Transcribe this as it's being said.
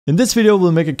In this video,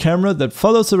 we'll make a camera that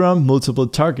follows around multiple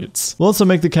targets. We'll also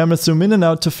make the camera zoom in and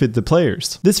out to fit the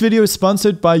players. This video is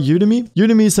sponsored by Udemy.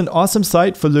 Udemy is an awesome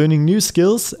site for learning new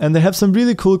skills, and they have some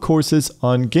really cool courses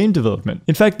on game development.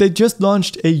 In fact, they just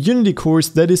launched a Unity course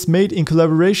that is made in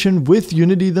collaboration with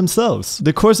Unity themselves.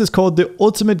 The course is called The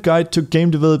Ultimate Guide to Game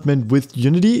Development with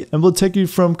Unity and will take you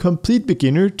from complete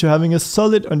beginner to having a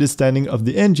solid understanding of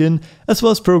the engine, as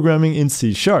well as programming in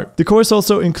C#. The course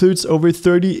also includes over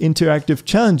 30 interactive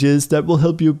challenges that will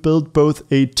help you build both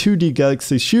a 2D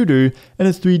galaxy shooter and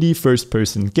a 3D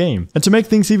first-person game. And to make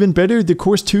things even better, the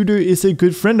course tutor is a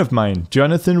good friend of mine,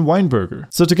 Jonathan Weinberger.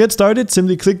 So to get started,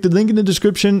 simply click the link in the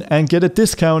description and get a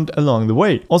discount along the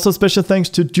way. Also special thanks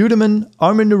to Judeman,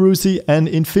 Armin Narusi and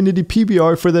Infinity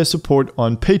PBR for their support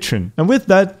on Patreon. And with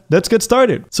that, let's get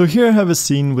started. So here I have a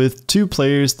scene with two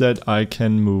players that I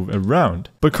can move around.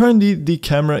 But currently the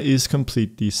camera is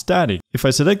completely static. If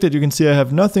I select it, you can see I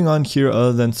have nothing on here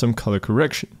other than some color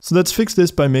correction. So let's fix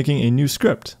this by making a new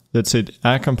script. Let's hit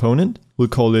add component. We'll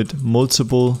call it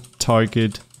multiple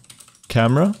target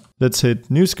camera. Let's hit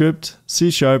new script,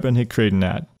 C# and hit create and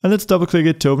add. And let's double click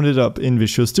it to open it up in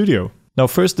Visual Studio. Now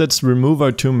first let's remove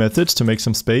our two methods to make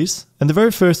some space. And the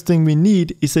very first thing we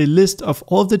need is a list of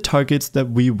all the targets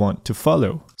that we want to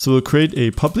follow. So we'll create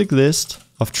a public list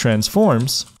of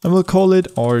transforms and we'll call it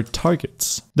our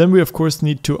targets. Then we of course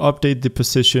need to update the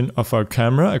position of our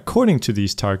camera according to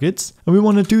these targets, and we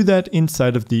want to do that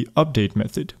inside of the update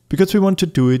method because we want to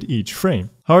do it each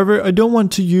frame. However, I don't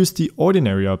want to use the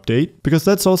ordinary update because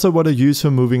that's also what I use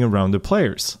for moving around the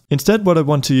players. Instead, what I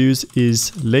want to use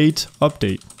is late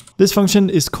update. This function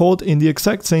is called in the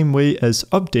exact same way as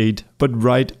update, but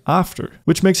right after,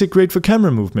 which makes it great for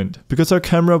camera movement, because our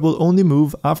camera will only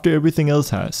move after everything else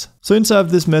has. So inside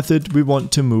of this method, we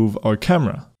want to move our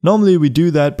camera. Normally we do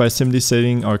that by simply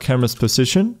setting our camera's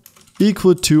position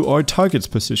equal to our target's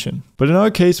position. But in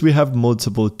our case, we have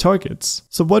multiple targets.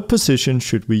 So what position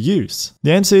should we use?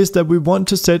 The answer is that we want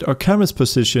to set our camera's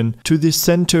position to the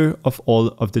center of all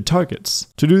of the targets.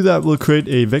 To do that, we'll create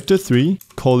a vector3,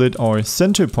 call it our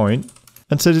center point,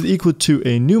 and set it equal to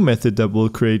a new method that we'll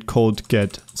create called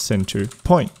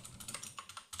getCenterPoint.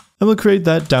 And we'll create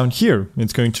that down here.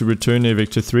 It's going to return a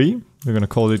vector3. We're going to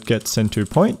call it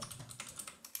getCenterPoint.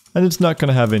 And it's not going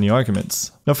to have any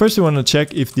arguments. Now first we want to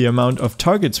check if the amount of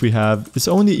targets we have is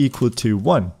only equal to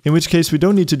 1. In which case we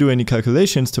don't need to do any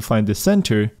calculations to find the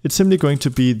center. It's simply going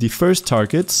to be the first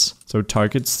targets, so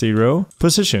targets 0,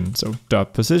 position, so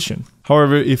dot position.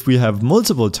 However, if we have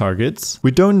multiple targets,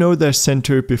 we don't know their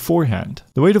center beforehand.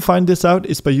 The way to find this out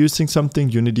is by using something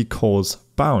Unity calls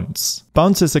bounds.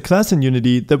 Bounds is a class in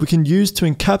Unity that we can use to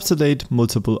encapsulate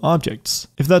multiple objects.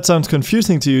 If that sounds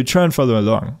confusing to you, try and follow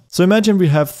along. So imagine we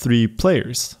have 3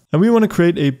 players. And we want to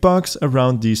create a box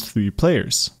around these 3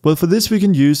 players. Well, for this we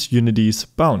can use Unity's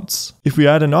bounds. If we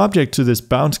add an object to this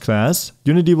bounds class,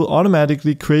 Unity will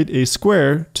automatically create a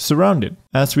square to surround it.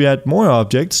 As we add more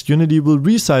objects, Unity will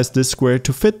resize this square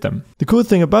to fit them. The cool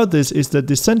thing about this is that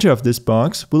the center of this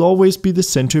box will always be the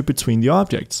center between the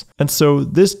objects. And so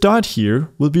this dot here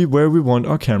will be where we want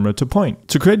our camera to point.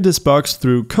 To create this box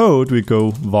through code, we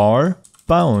go var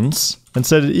bounds and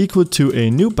set it equal to a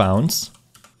new bounds.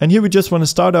 And here we just want to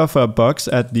start off our box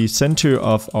at the center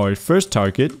of our first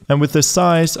target and with the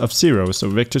size of 0, so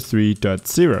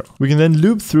vector3.0. We can then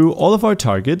loop through all of our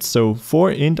targets, so for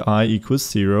int I equals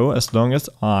 0 as long as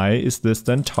I is less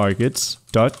than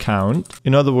targets.count.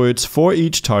 In other words, for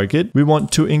each target, we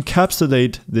want to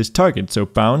encapsulate this target, so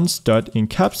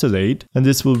bounds.encapsulate, and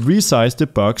this will resize the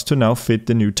box to now fit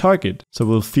the new target. So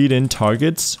we'll feed in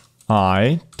targets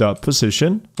I.position,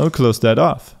 and we'll close that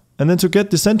off. And then to get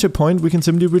the center point, we can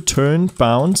simply return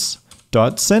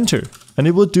bounds.center, and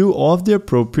it will do all of the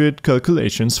appropriate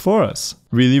calculations for us.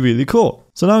 Really cool.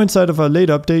 So now inside of our late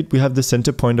update, we have the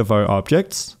center point of our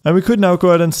objects, and we could now go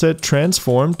ahead and set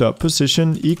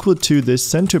transform.position equal to this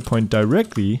center point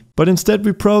directly, but instead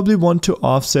we probably want to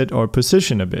offset our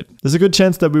position a bit. There's a good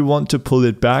chance that we want to pull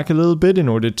it back a little bit in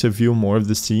order to view more of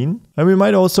the scene, and we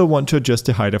might also want to adjust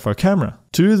the height of our camera.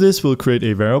 To do this, we'll create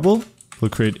a variable. We'll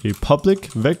create a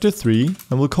public vector3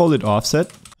 and we'll call it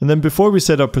offset. And then before we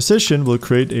set our position, we'll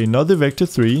create another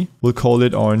vector3. We'll call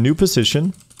it our new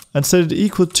position and set it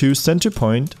equal to center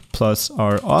point plus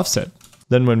our offset.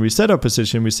 Then when we set our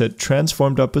position, we set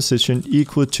transform.position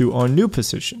equal to our new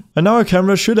position. And now our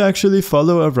camera should actually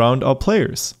follow around our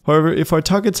players. However, if our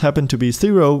targets happen to be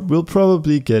 0, we'll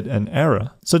probably get an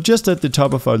error. So just at the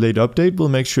top of our late update, we'll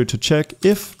make sure to check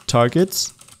if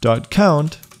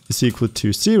targets.count is equal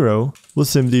to 0 will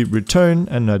simply return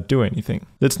and not do anything.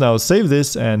 Let's now save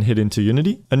this and hit into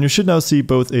Unity, and you should now see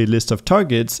both a list of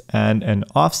targets and an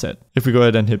offset. If we go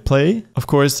ahead and hit play, of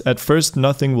course at first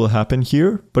nothing will happen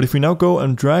here, but if we now go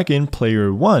and drag in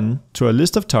player 1 to our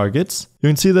list of targets, you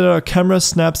can see that our camera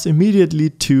snaps immediately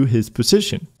to his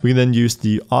position. We can then use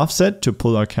the offset to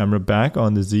pull our camera back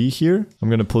on the Z here. I'm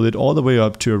going to pull it all the way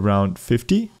up to around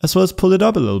 50, as well as pull it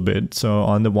up a little bit. So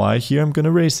on the Y here, I'm going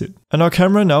to raise it. And our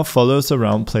camera now follows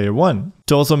around player 1.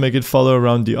 To also make it follow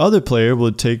around the other player,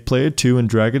 we'll take player 2 and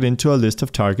drag it into our list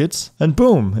of targets. And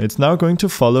boom, it's now going to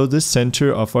follow the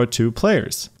center of our 2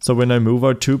 players. So when I move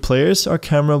our 2 players, our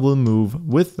camera will move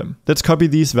with them. Let's copy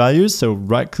these values. So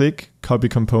right click, copy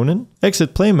component,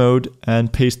 exit play mode,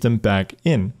 and paste them back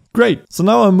in. Great, so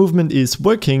now our movement is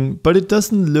working, but it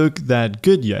doesn't look that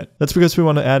good yet. That's because we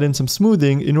want to add in some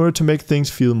smoothing in order to make things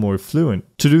feel more fluent.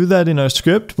 To do that in our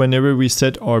script, whenever we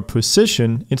set our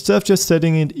position, instead of just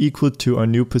setting it equal to our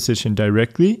new position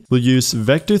directly, we'll use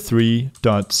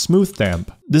vector3.smoothDamp.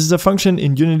 This is a function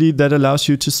in Unity that allows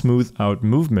you to smooth out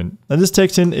movement. And this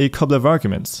takes in a couple of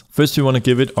arguments. First, we want to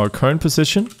give it our current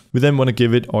position. We then want to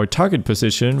give it our target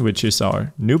position, which is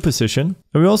our new position.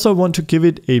 And we also want to give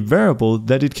it a variable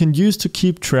that it can use to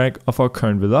keep track of our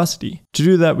current velocity. To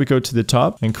do that, we go to the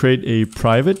top and create a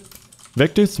private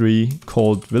vector3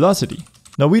 called velocity.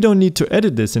 Now we don't need to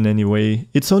edit this in any way,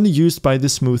 it's only used by the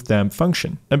smoothDamp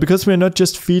function. And because we're not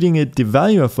just feeding it the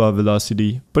value of our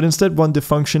velocity, but instead want the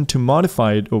function to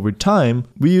modify it over time,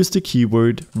 we use the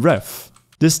keyword ref.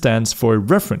 This stands for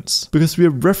reference, because we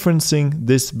are referencing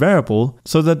this variable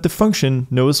so that the function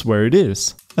knows where it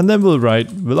is. And then we'll write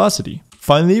velocity.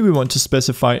 Finally, we want to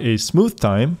specify a smooth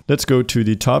time. Let's go to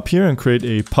the top here and create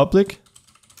a public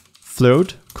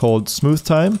float called smooth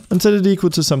time and set it equal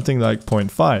to something like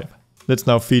 0.5. Let's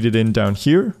now feed it in down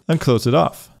here and close it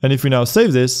off. And if we now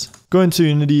save this, go into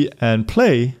Unity and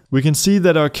play, we can see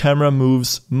that our camera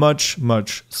moves much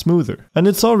smoother. And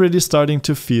it's already starting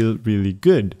to feel really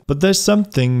good. But there's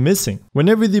something missing.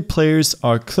 Whenever the players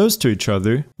are close to each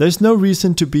other, there's no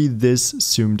reason to be this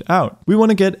zoomed out. We want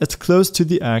to get as close to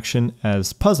the action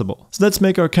as possible. So let's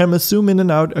make our camera zoom in and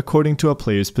out according to our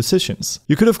players' positions.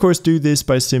 You could of course do this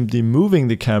by simply moving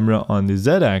the camera on the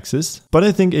Z-axis, but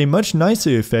I think a much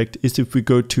nicer effect is if we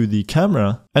go to the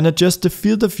camera and adjust the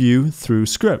field of view through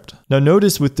script. Now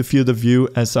notice with the field of view,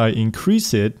 as I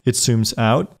increase it, it zooms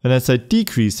out, and as I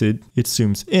decrease it, it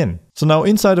zooms in. So now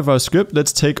inside of our script,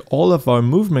 let's take all of our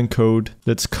movement code,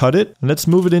 let's cut it, and let's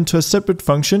move it into a separate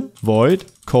function, void,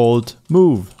 called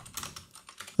move.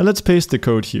 And let's paste the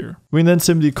code here. We can then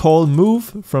simply call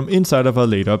move from inside of our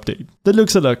late update. That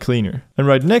looks a lot cleaner. And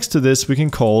right next to this, we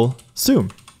can call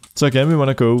zoom. So again, we want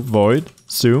to go void,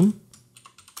 zoom.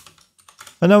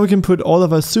 And now we can put all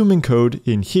of our zooming code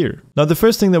in here. Now the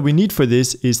first thing that we need for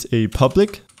this is a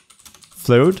public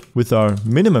float with our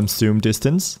minimum zoom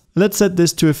distance. Let's set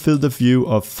this to a field of view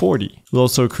of 40. We'll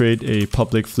also create a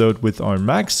public float with our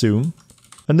max zoom.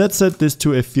 And let's set this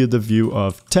to a field of view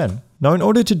of 10. Now in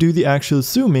order to do the actual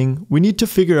zooming, we need to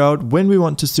figure out when we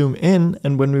want to zoom in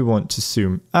and when we want to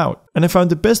zoom out. And I found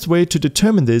the best way to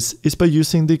determine this is by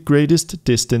using the greatest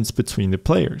distance between the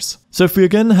players. So if we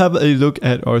again have a look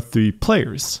at our 3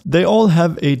 players, they all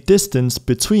have a distance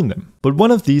between them. But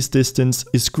one of these distances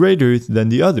is greater than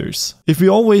the others. If we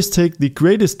always take the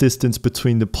greatest distance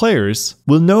between the players,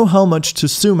 we'll know how much to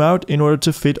zoom out in order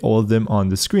to fit all of them on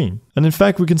the screen. And in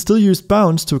fact, we can still use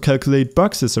bounds to calculate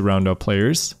boxes around our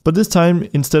players, but this time,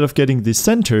 instead of getting the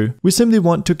center, we simply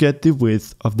want to get the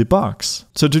width of the box.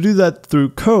 So to do that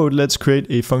through code, let's create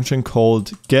a function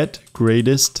called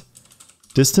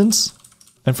getGreatestDistance.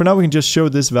 And for now, we can just show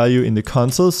this value in the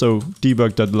console, so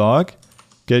debug.log,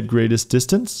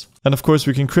 getGreatestDistance. And of course,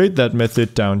 we can create that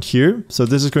method down here. So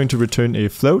this is going to return a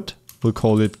float. We'll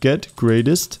call it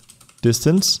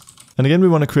getGreatestDistance. And again, we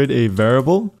want to create a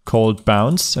variable called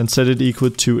bounds and set it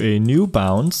equal to a new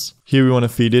bounds. Here we want to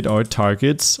feed it our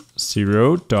targets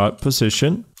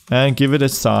 0.position and give it a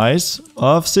size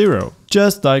of 0,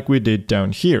 just like we did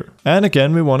down here. And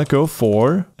again, we want to go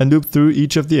for and loop through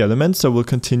each of the elements. So we'll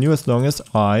continue as long as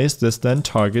I is less than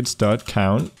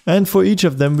targets.count. And for each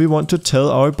of them, we want to tell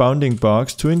our bounding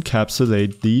box to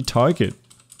encapsulate the target.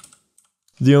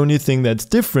 The only thing that's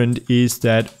different is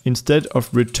that instead of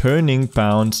returning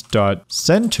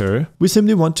bounds.center, we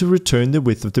simply want to return the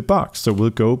width of the box. So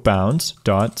we'll go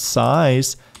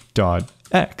bounds.size.x.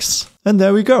 And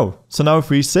there we go. So now if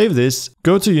we save this,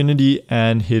 go to Unity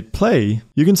and hit play,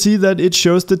 you can see that it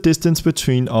shows the distance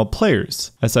between all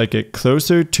players. As I get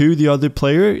closer to the other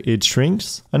player, it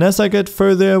shrinks. And as I get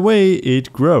further away,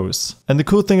 it grows. And the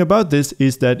cool thing about this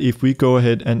is that if we go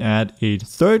ahead and add a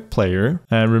third player,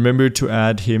 and remember to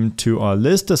add him to our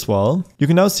list as well, you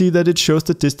can now see that it shows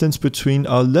the distance between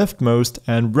our leftmost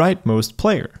and rightmost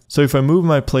player. So if I move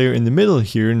my player in the middle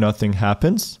here, nothing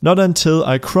happens. Not until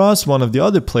I cross one of the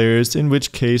other players, in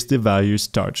which case the value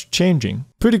starts changing.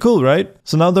 Pretty cool, right?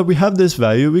 So now that we have this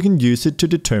value, we can use it to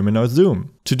determine our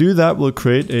zoom. To do that, we'll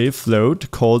create a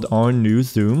float called our new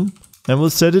zoom, and we'll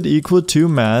set it equal to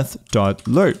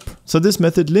math.lerp. So this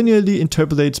method linearly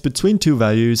interpolates between two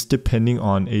values depending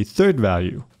on a third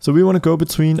value. So we want to go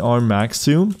between our max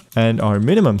zoom and our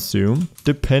minimum zoom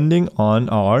depending on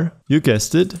our, you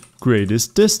guessed it,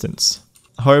 greatest distance.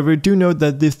 However, do note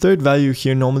that the third value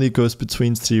here normally goes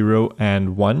between 0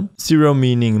 and 1. 0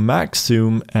 meaning max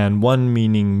zoom and 1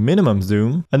 meaning minimum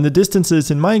zoom. And the distances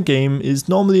in my game is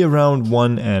normally around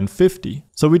 1 and 50.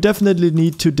 So we definitely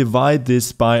need to divide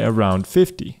this by around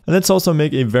 50. And let's also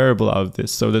make a variable out of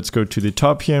this. So let's go to the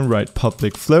top here and write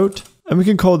public float. And we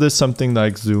can call this something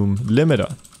like zoom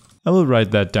limiter. And we'll write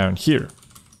that down here.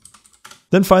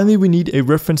 Then finally, we need a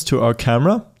reference to our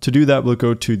camera. To do that, we'll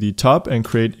go to the top and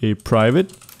create a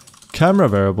private camera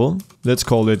variable. Let's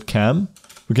call it cam.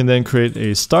 We can then create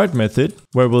a start method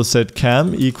where we'll set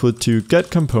cam equal to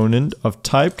getComponent of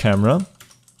type camera.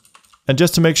 And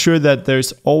just to make sure that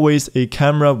there's always a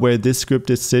camera where this script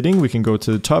is sitting, we can go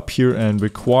to the top here and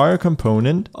require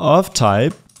component of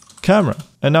type camera.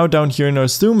 And now down here in our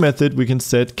zoom method, we can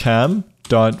set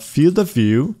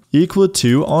cam.fieldOfView equal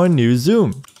to our new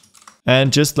zoom.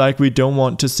 And just like we don't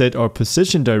want to set our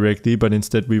position directly, but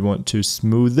instead we want to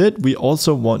smooth it, we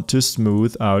also want to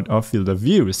smooth out our field of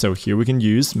view. So here we can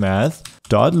use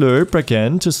math.lerp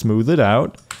again to smooth it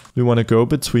out. We want to go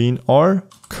between our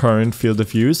current field of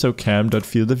view, so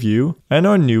cam.fieldOfView, and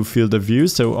our new field of view,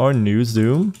 so our new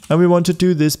zoom. And we want to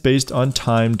do this based on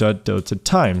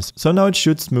time.delta_times. So now it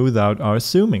should smooth out our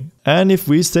zooming. And if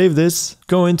we save this,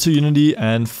 go into Unity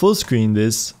and full screen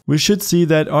this, we should see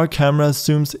that our camera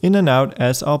zooms in and out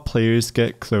as our players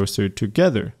get closer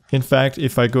together. In fact,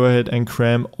 if I go ahead and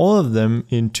cram all of them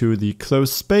into the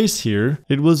closed space here,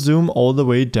 it will zoom all the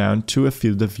way down to a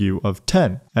field of view of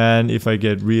 10. And if I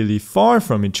get really far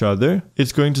from each other,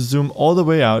 it's going to zoom all the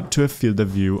way out to a field of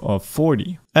view of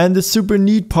 40. And the super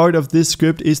neat part of this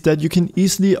script is that you can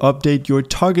easily update your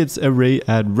targets array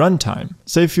at runtime.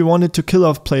 So if you wanted to kill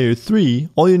off player 3,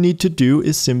 all you need to do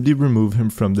is simply remove him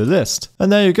from the list.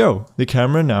 And there you go, the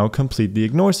camera now completely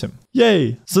ignores him.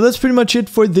 Yay! So that's pretty much it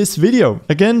for this video.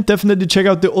 Again, definitely check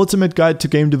out the ultimate guide to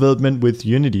game development with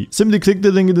Unity. Simply click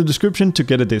the link in the description to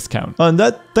get a discount. On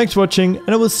that, thanks for watching,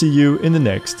 and I will see you in the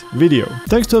next video.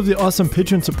 Thanks to all of the awesome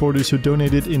Patreon supporters who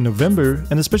donated in November,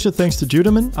 and a special thanks to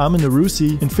Judaman, Armin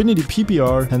Arusi, Infinity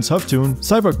PPR, Hans Hoftun,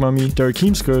 Cyborg Mummy, Derek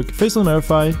Heemskirk, Faisal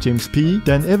Marify, James P,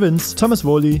 Dan Evans, Thomas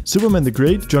Woolley, Superman the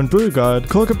Great, John Beauregard,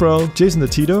 Cole Cabral, Jason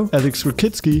Latito, Alex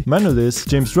Rokitsky, Manolis,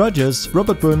 James Rogers,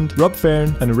 Robert Bund, Rob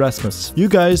Farron, and Erasmus. You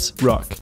guys rock.